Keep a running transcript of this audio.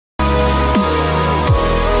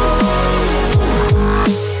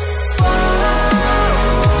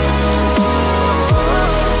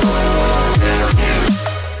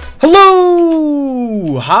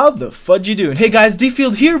Hello! How the fudge you doing? Hey guys,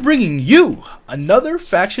 D-Field here bringing you another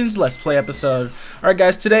Factions Let's Play episode. Alright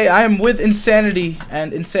guys, today I am with Insanity,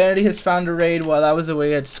 and Insanity has found a raid while I was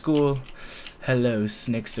away at school. Hello,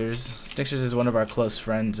 Snixers. Snixers is one of our close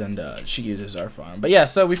friends, and she uses our farm. But yeah,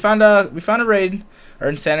 so we found a raid, or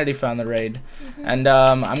Insanity found the raid, and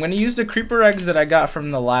I'm gonna use the creeper eggs that I got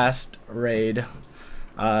from the last raid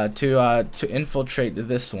to infiltrate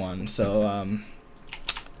this one. So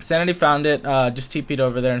Sanity found it, just TP'd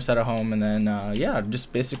over there and set a home, and then yeah,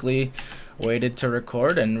 just basically waited to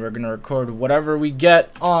record, and we're gonna record whatever we get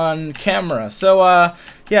on camera. So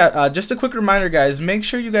yeah, just a quick reminder guys, make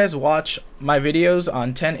sure you guys watch my videos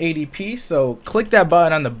on 1080p. So click that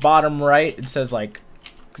button on the bottom right, it says like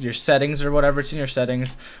your settings or whatever, it's in your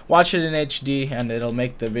settings. Watch it in HD and it'll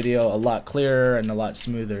make the video a lot clearer and a lot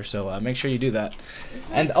smoother, so make sure you do that.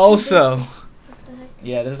 And also,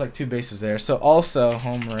 yeah, there's like 2 bases there. So also,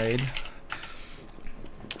 home raid.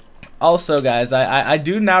 Also, guys, I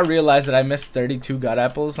do now realize that I missed 32 god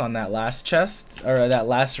apples on that last chest, or that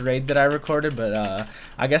last raid that I recorded. But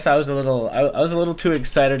I guess I was a little too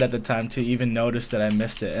excited at the time to even notice that I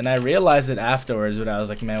missed it, and I realized it afterwards. But I was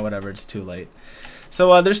like, man, whatever, it's too late.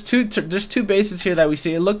 So there's two bases here that we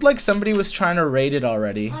see. It looked like somebody was trying to raid it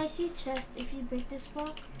already. I see chest. If you break this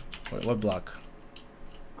block. What block?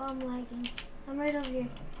 Oh, I'm lagging. I'm right over here.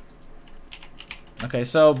 Okay,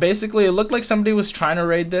 so basically it looked like somebody was trying to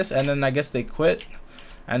raid this, and then I guess they quit.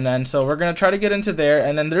 And then so we're gonna try to get into there,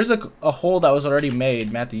 and then there's a hole that was already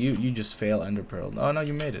made. Matthew, you just fail ender pearl. Oh no,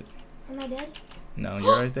 you made it. Am I dead? No,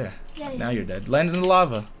 you're right there. Yeah, now you're dead. Land in the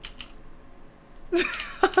lava. Oh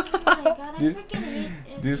my god, I freaking hate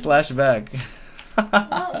it. Do slash back.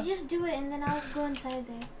 Well, just do it and then I'll go inside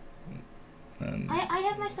there. And I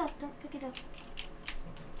have my stuff, don't pick it up.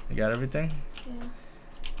 you got everything?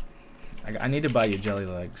 Yeah. I need to buy you jelly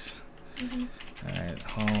legs. Mm-hmm. Alright,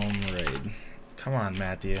 home raid. Come on,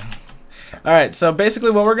 Matthew. Alright, so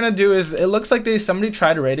basically what we're gonna do is, it looks like somebody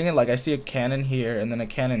tried raiding it. Like I see a cannon here and then a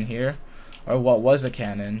cannon here, or what was a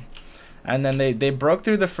cannon, and then they broke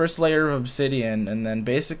through the first layer of obsidian, and then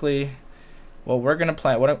basically what we're gonna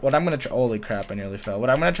plan, what I'm gonna try, holy crap, I nearly fell.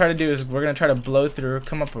 What I'm gonna try to do is we're gonna try to blow through.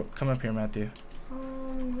 Come up here, Matthew.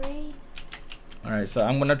 Raid. Alright, so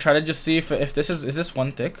I'm gonna try to just see if this is this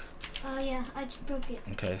one thick? Yeah, I just broke it.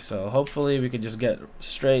 Okay, so hopefully we could just get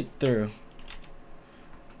straight through.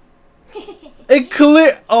 It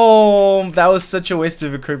clear. Oh, that was such a waste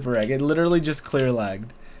of a creeper egg. It literally just clear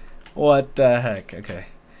lagged. What the heck? Okay,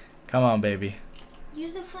 come on, baby.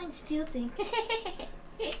 Use the flying steel thing.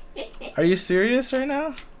 Are you serious right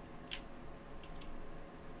now?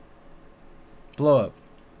 Blow up.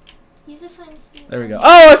 Use the flying steel. There we go.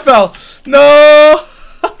 Oh, I fell. No.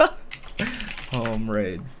 Home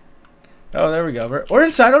raid. Oh, there we go. We're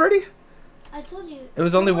inside already? I told you. It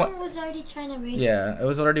was only one. Was already trying to raid. Yeah, it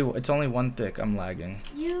was already. It's only one thick. I'm lagging.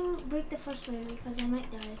 You break the first layer because I might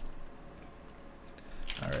die.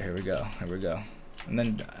 All right, here we go. Here we go. And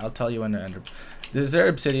then I'll tell you when to enter. Is there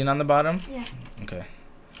obsidian on the bottom? Yeah. Okay.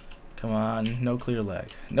 Come on. No clear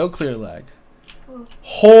lag. No clear lag. Oh.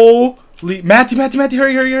 Holy Matthew,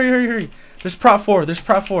 hurry. There's prop 4. There's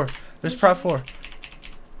prop 4. There's prop 4.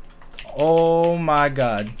 Oh my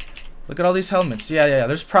god. Look at all these helmets. Yeah.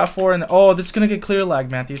 There's prop 4 and oh, this is gonna get clear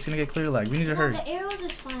lag, Matthew. It's gonna get clear lag. We need to hurry. The arrows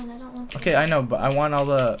is fine. I don't want. Okay, I know, but I want all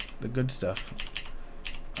the good stuff.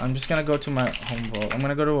 I'm just gonna go to my home vault. I'm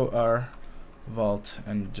gonna go to our vault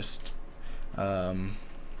and just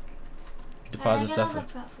deposit stuff.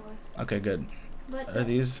 Okay, good. But Are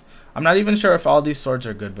these? I'm not even sure if all these swords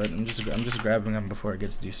are good, but I'm just grabbing them before it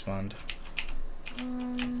gets despawned.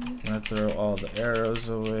 I'm gonna throw all the arrows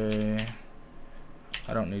away.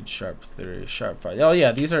 I don't need sharp 3, sharp 5. Oh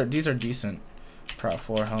yeah, these are decent. Prop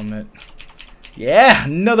 4 helmet. Yeah,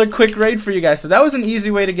 another quick raid for you guys. So that was an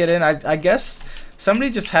easy way to get in. I guess somebody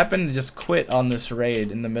just happened to just quit on this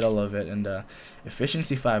raid in the middle of it, and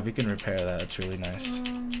efficiency 5. We can repair that. That's really nice.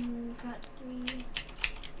 Got 3.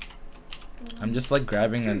 I'm just like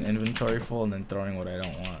grabbing an inventory full and then throwing what I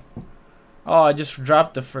don't want. Oh, I just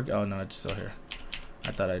dropped the frick. Oh no, it's still here.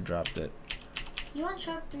 I thought I dropped it. You want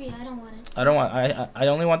sharp 3? I don't want it. I don't want. I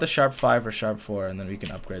only want the sharp 5 or sharp 4, and then we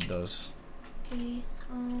can upgrade those. Okay.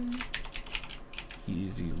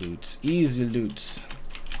 Easy loots. Easy loots.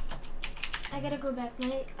 I gotta go back. My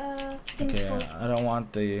thing's Okay, full. I don't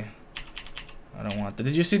want the.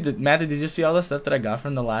 Did you see the Matthew? Did you see all the stuff that I got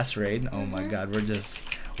from the last raid? Oh my god,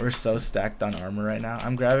 we're so stacked on armor right now.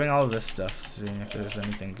 I'm grabbing all of this stuff, seeing if there's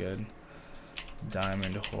anything good.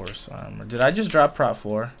 Diamond horse armor. Did I just drop prop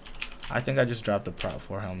 4? I think I just dropped the Prop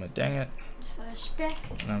 4 helmet. Dang it. Slash back.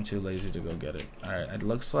 And I'm too lazy to go get it. Alright, it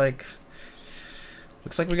looks like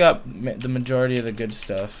we got the majority of the good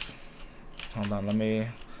stuff. Hold on, let me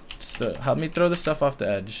help me throw the stuff off the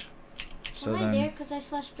edge. So Am I there? Because I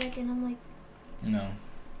slash back and I'm like... No.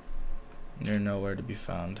 You're nowhere to be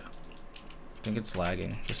found. I think it's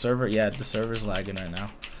lagging. The server, yeah, the server's lagging right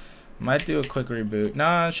now. Might do a quick reboot.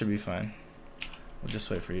 Nah, it should be fine. We'll just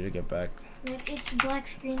wait for you to get back. Like, it's black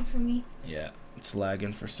screen for me. Yeah, it's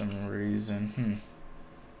lagging for some reason.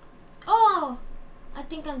 Oh! I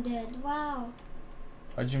think I'm dead. Wow.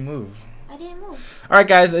 Why'd you move? I didn't move. Alright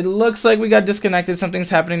guys, it looks like we got disconnected. Something's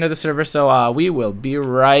happening to the server, so we will be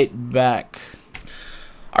right back.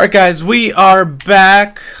 Alright guys, we are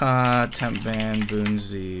back. Temp ban,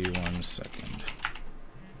 Boonzy, 1 second.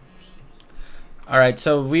 Alright,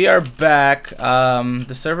 so we are back.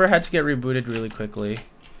 The server had to get rebooted really quickly.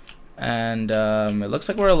 And it looks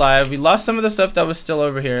like we're alive. We lost some of the stuff that was still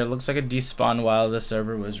over here. It looks like it despawned while the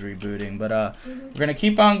server was rebooting. But we're going to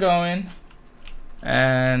keep on going.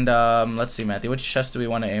 And let's see, Matthew, which chest do we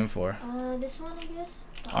want to aim for? This one, I guess.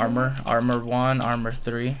 Armor 1, armor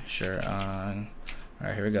 3. Sure.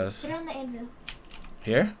 Alright, here it goes. Put it on the anvil.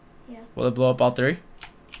 Here? Yeah. Will it blow up all 3?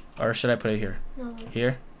 Or should I put it here? No.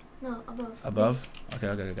 Here? No, above. Above? Okay,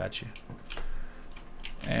 I got you.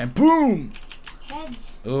 And boom!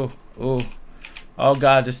 Heads. Ooh. Oh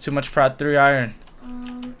god, there's too much Prot 3 iron.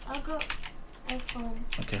 I'll go iPhone.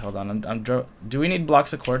 Okay, hold on. Do we need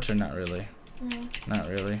blocks of quartz or not really? No. Not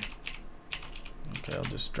really. Okay, I'll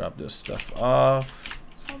just drop this stuff off.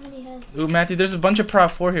 So many heads. Ooh, Matthew, there's a bunch of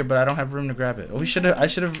Prot 4 here, but I don't have room to grab it. Oh, I should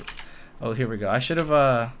have. Oh, here we go. I should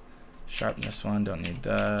have sharpness 1. Don't need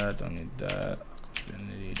that. Don't need that.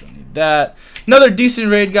 Affinity. Don't need that. Another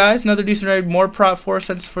decent raid, guys. Another decent raid. More Prot 4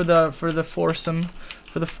 cents for the foursome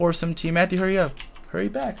team. Matthew, hurry up. Hurry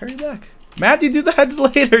back. Matthew, do the heads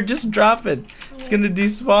later. Just drop it. It's gonna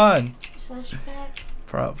despawn. Slash back.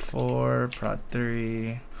 Prot 4, Prot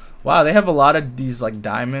 3. Wow, they have a lot of these like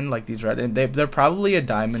diamond, like these red. They're probably a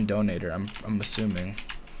diamond donator. I'm assuming.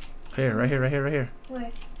 Here, right here.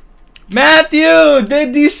 Where? Matthew,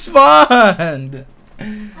 they despawned.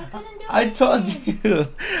 I told you.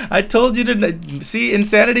 I told you to see.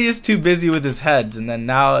 Insanity is too busy with his heads, and then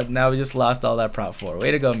now we just lost all that Prot 4.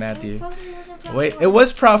 Way to go, Matthew. Wait, it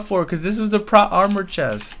was Prot 4 because this was the Prot armor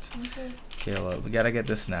chest. Okay, well, we gotta get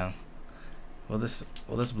this now. Will this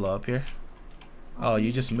blow up here? Oh,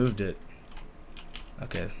 you just moved it.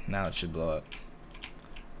 Okay, now it should blow up.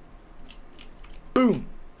 Boom.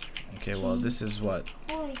 Okay, well, this is what?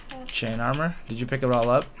 Holy crap. Chain armor? Did you pick it all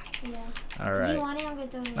up? Yeah. Alright. Do you want it? I'm gonna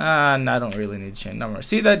throw it. I don't really need chain armor.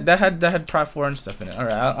 See, that had Prot 4 and stuff in it.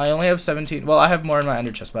 Alright, I only have 17. Well, I have more in my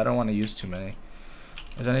ender chest, but I don't want to use too many.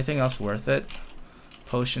 Is anything else worth it?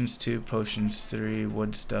 Potions 2, potions 3,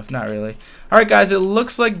 wood stuff. Not really. Alright, guys, it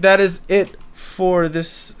looks like that is it for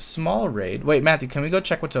this small raid. Wait, Matthew, can we go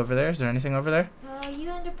check what's over there? Is there anything over there? You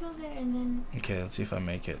enderpearl there and then... Okay, let's see if I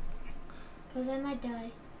make it. Because I might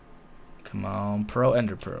die. Come on, pro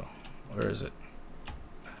enderpearl. Where is it?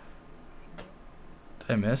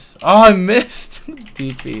 Did I miss? Oh, I missed!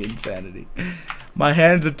 DP insanity. My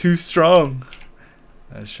hands are too strong.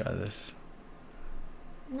 Let's try this.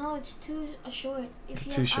 No, it's too short. It's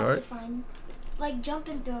too short? Like, jump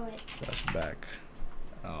and throw it. Slash back.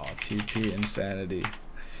 Oh, TP insanity.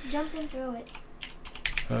 Jump and throw it.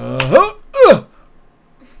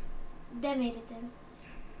 That made it then.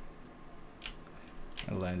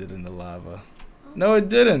 I landed in the lava. Oh. No, it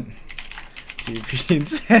didn't. TP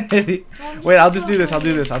insanity. Wait, I'll just do this. I'll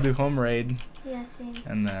do home raid. Yeah, same.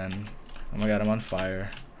 And then, oh my god, I'm on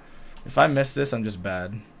fire. If I miss this, I'm just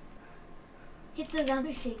bad. Hit the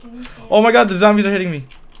zombie fake. Oh my god, the zombies are hitting me.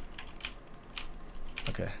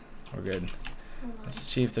 Okay, we're good. Let's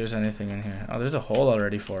see if there's anything in here. Oh, there's a hole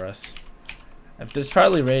already for us. It's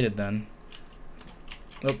probably raided then.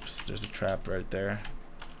 Oops, there's a trap right there.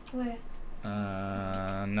 Where?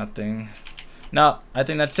 Nothing. No, I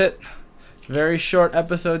think that's it. Very short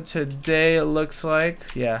episode today, it looks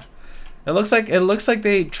like. Yeah. It looks like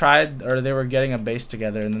they tried, or they were getting a base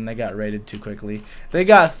together and then they got raided too quickly. They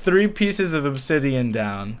got 3 pieces of obsidian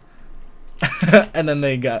down. And then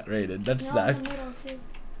they got raided. That's that. In the middle too.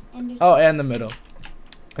 Oh, and the middle.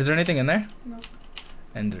 Is there anything in there? No.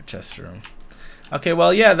 Ender chest room. Okay,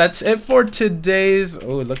 well, yeah, that's it for today's...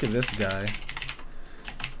 Oh, look at this guy.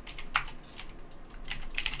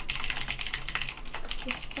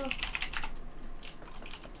 Good stuff.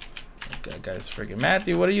 Okay, guys, freaking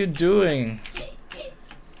Matthew, what are you doing?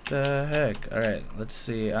 The heck? All right, let's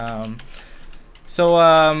see.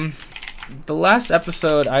 the last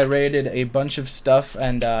episode I raided a bunch of stuff,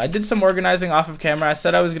 and I did some organizing off of camera. I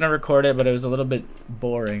said I was gonna record it, but it was a little bit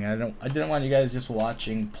boring. I didn't want you guys just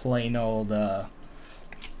watching plain old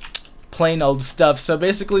stuff. So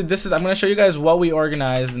basically, I'm gonna show you guys what we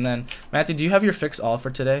organized, and then Matthew, do you have your fix all for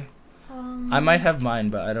today? I might have mine,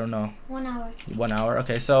 but I don't know. 1 hour. 1 hour.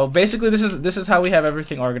 Okay, so basically this is how we have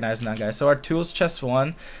everything organized now, guys. So our tools chest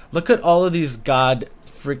 1. Look at all of these god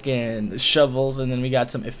freaking shovels, and then we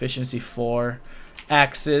got some efficiency 4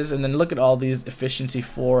 axes, and then look at all these efficiency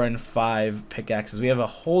 4 and 5 pickaxes. We have a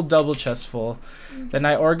whole double chest full. Then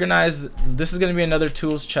I organized, this is going to be another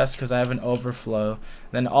tools chest because I have an overflow.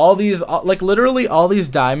 Then all these, like literally all these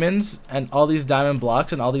diamonds and all these diamond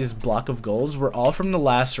blocks and all these block of golds were all from the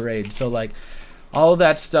last raid. So like all of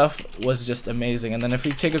that stuff was just amazing. And then if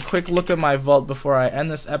we take a quick look at my vault before I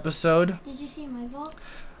end this episode. Did you see my vault?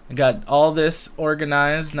 I got all this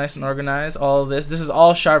organized, nice and organized. All of this. This is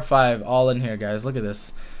all sharp 5, all in here, guys. Look at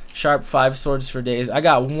this. Sharp 5 swords for days. I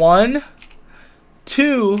got 1,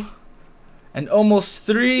 2, and almost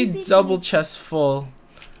 3 double chests full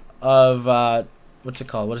of what's it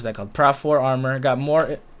called? What is that called? Prot 4 armor. Got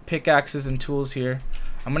more pickaxes and tools here.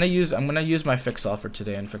 I'm gonna use my fix all for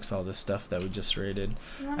today and fix all this stuff that we just raided.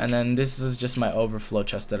 And then this is just my overflow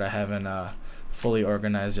chest that I haven't fully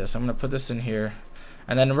organized yet. So I'm gonna put this in here.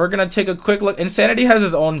 And then we're gonna take a quick look. Insanity has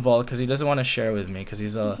his own vault because he doesn't want to share with me because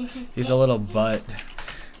he's a little butt.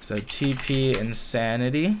 So TP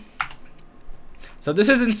Insanity. So this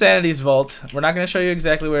is Insanity's vault. We're not gonna show you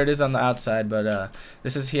exactly where it is on the outside, but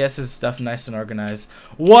he has his stuff nice and organized.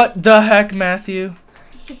 What the heck, Matthew?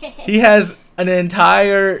 He has an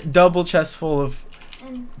entire double chest full of.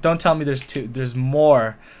 Don't tell me there's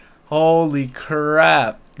more. Holy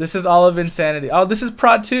crap! This is all of Insanity. Oh, this is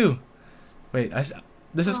Prot 2. Wait,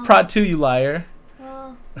 this is Prot 2, you liar.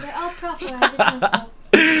 Well, they're all Prot 4. I just messed up.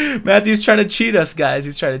 Matthew's trying to cheat us, guys.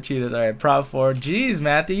 He's trying to cheat us. All right, Prot 4. Jeez,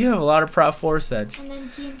 Matthew, you have a lot of Prot 4 sets. And then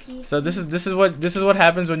TNT. So this is what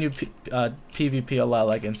happens when you PvP a lot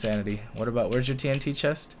like Insanity. Where's your TNT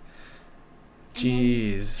chest?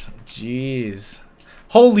 Jeez.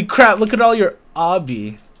 Holy crap! Look at all your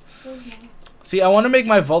obby. See, I want to make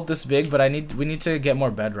my vault this big, but we need to get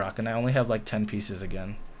more bedrock, and I only have like 10 pieces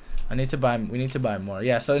again. We need to buy more.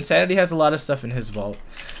 Yeah, so Insanity has a lot of stuff in his vault.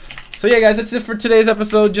 So yeah, guys, that's it for today's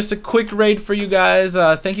episode. Just a quick raid for you guys.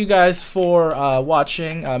 Thank you guys for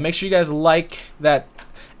watching. Make sure you guys like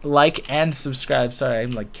and subscribe. Sorry,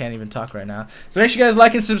 I can't even talk right now. So make sure you guys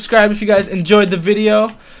like and subscribe if you guys enjoyed the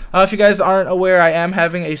video. If you guys aren't aware, I am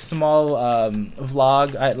having a small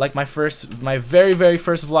vlog. My very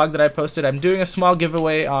first vlog that I posted. I'm doing a small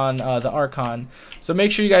giveaway on the Archon. So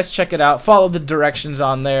make sure you guys check it out. Follow the directions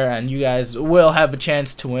on there, and you guys will have a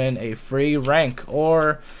chance to win a free rank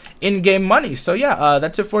or in-game money. So yeah,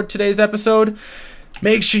 that's it for today's episode.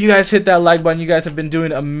 Make sure you guys hit that like button. You guys have been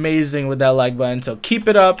doing amazing with that like button, so keep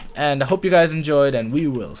it up, and I hope you guys enjoyed, and we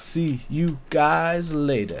will see you guys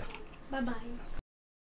later. Bye-bye.